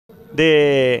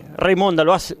de Raimonda,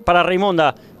 lo hace para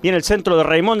Raimonda, viene el centro de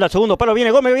Raimonda, al segundo palo,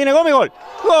 viene Gómez, gol.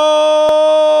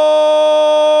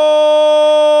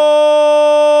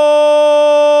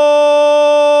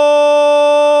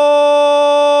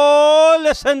 ¡Gol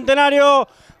de Centenario!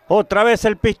 Otra vez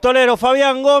el pistolero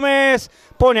Fabián Gómez,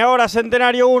 pone ahora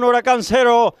Centenario 1, Huracán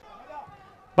 0.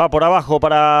 Va por abajo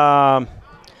para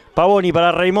Pavoni,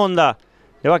 para Raimonda,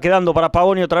 le va quedando para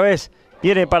Pavoni otra vez.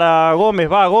 Viene para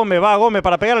Gómez, va Gómez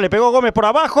para pegarle, le pegó Gómez por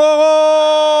abajo.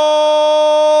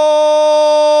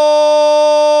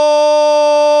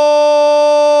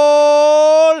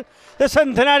 ¡Gol de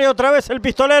Centenario! Otra vez el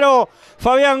pistolero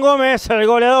Fabián Gómez, el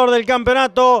goleador del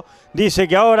campeonato. Dice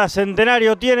que ahora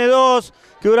Centenario tiene 2,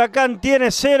 que Huracán tiene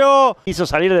 0. Hizo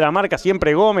salir de la marca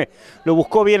siempre Gómez. Lo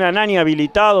buscó bien a Nani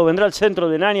habilitado. Vendrá al centro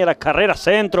de Nani a las carreras,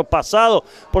 centro, pasado.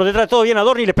 Por detrás todo bien a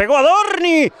Dorni. Le pegó a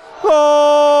Dorni.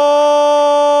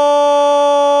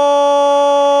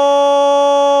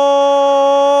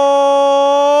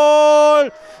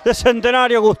 ¡Gol de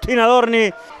Centenario! Agustín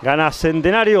Adorni. Gana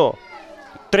Centenario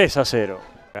 3-0.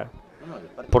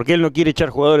 Porque él no quiere echar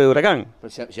jugadores de Huracán.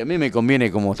 Si a mí me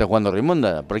conviene como está jugando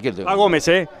Raimonda, ¿por qué? Va Gómez,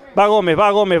 va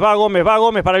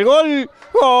Gómez para el gol.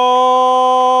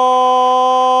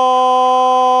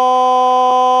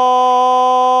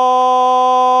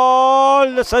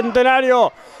 ¡Gol de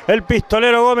Centenario! El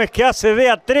pistolero Gómez que hace de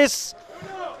A3.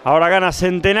 Ahora gana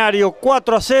Centenario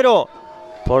 4-0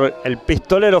 por el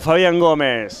pistolero Fabián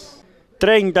Gómez.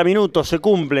 30 minutos se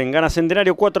cumplen, gana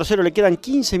Centenario 4-0, le quedan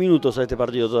 15 minutos a este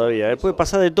partido todavía, puede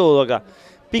pasar de todo acá.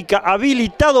 Pica,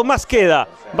 habilitado Masqueda,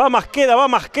 va Masqueda,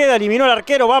 eliminó al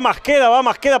arquero, va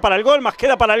Masqueda para el gol,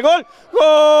 Masqueda para el gol.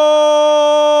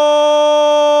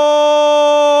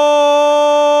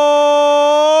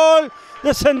 ¡Gol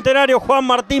de Centenario! Juan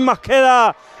Martín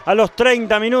Masqueda a los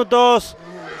 30 minutos.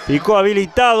 Picó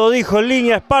habilitado, dijo en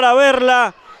línea, es para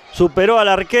verla, superó al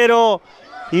arquero.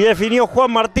 Y definió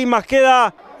Juan Martín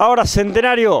Masqueda. Ahora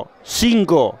Centenario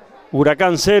 5,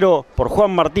 Huracán 0 por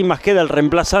Juan Martín Masqueda, el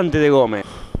reemplazante de Gómez.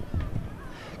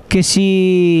 Que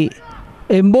si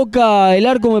en Boca el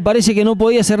arco me parece que no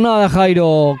podía hacer nada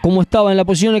Jairo, como estaba en la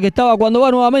posición en que estaba. Cuando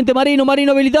va nuevamente Marino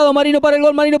habilitado, Marino para el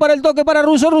gol, Marino para el toque, para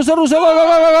Russo, gol.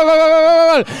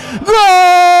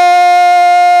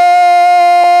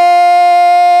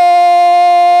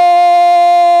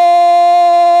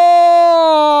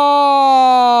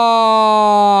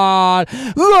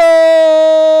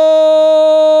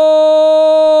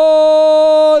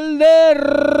 ¡Gol de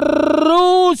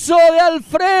Russo, de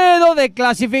Alfredo, de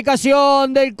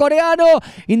clasificación del coreano!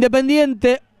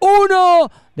 Independiente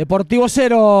 1, Deportivo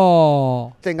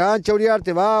 0. Engancha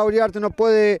Uriarte, Uriarte no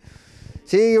puede.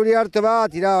 Sigue Uriarte,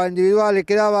 tiraba individual, le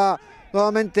quedaba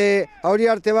nuevamente a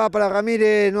Uriarte, para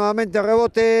Ramírez, nuevamente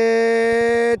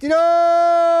rebote, tiró.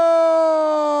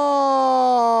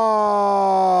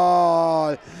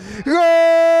 ¡Gol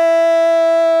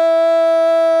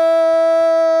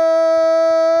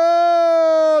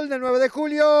del 9 de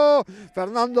Julio!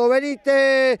 Fernando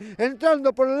Benítez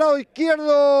entrando por el lado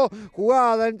izquierdo,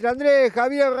 jugada entre Andrés,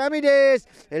 Javier Ramírez,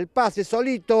 el pase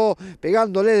solito,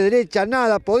 pegándole de derecha,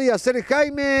 nada podía hacer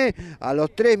Jaime. A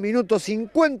los 3 minutos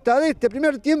 50 de este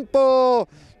primer tiempo,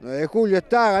 9 de Julio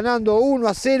está ganando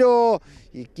 1-0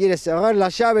 y quiere cerrar la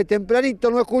llave tempranito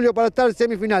 9 de Julio para estar en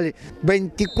semifinales.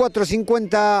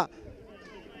 24-50,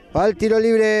 va el tiro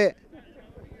libre,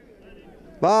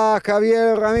 va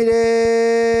Javier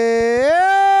Ramírez.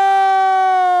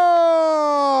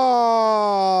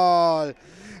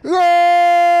 ¡Gol!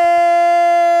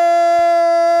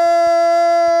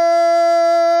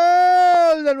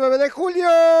 Del 9 de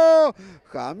Julio,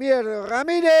 Javier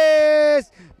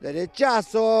Ramírez,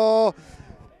 derechazo,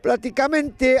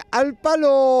 prácticamente al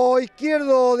palo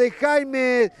izquierdo de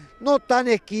Jaime, no tan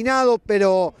esquinado,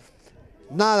 pero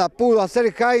nada pudo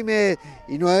hacer Jaime.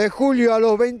 Y 9 de Julio a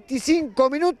los 25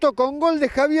 minutos con gol de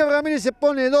Javier Ramírez se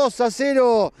pone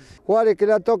 2-0. Juárez que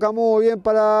la toca muy bien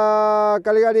para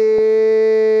Calegari.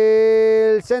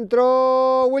 El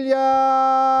centro,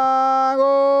 William.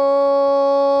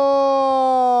 Gol.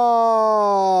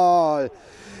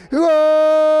 Gol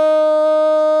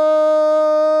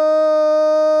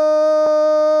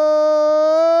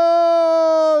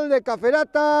de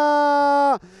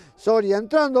Cafferata. Soria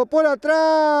entrando por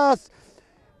atrás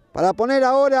para poner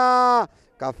ahora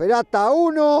Cafferata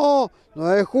 1,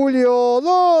 9 de Julio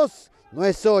 2. No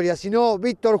es Soria, sino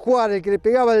Víctor Juárez, el que le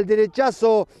pegaba el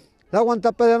derechazo. La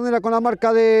aguanta Pedernera con la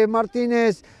marca de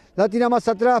Martínez. La tira más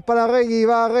atrás para Regui.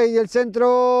 Va Regui, el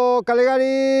centro. Calegari.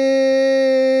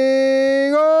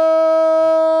 ¡Gol!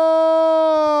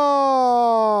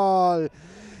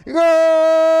 ¡Gol!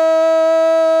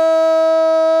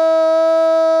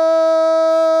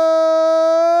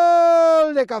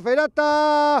 de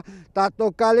Cafferata.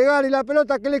 Tato Calegari, la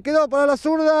pelota que le quedó para la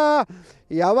zurda.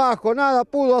 Y abajo nada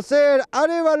pudo hacer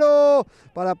Arévalo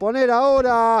para poner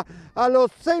ahora a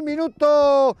los 6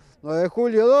 minutos. 9 de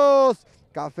julio 2,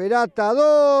 Cafferata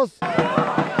 2.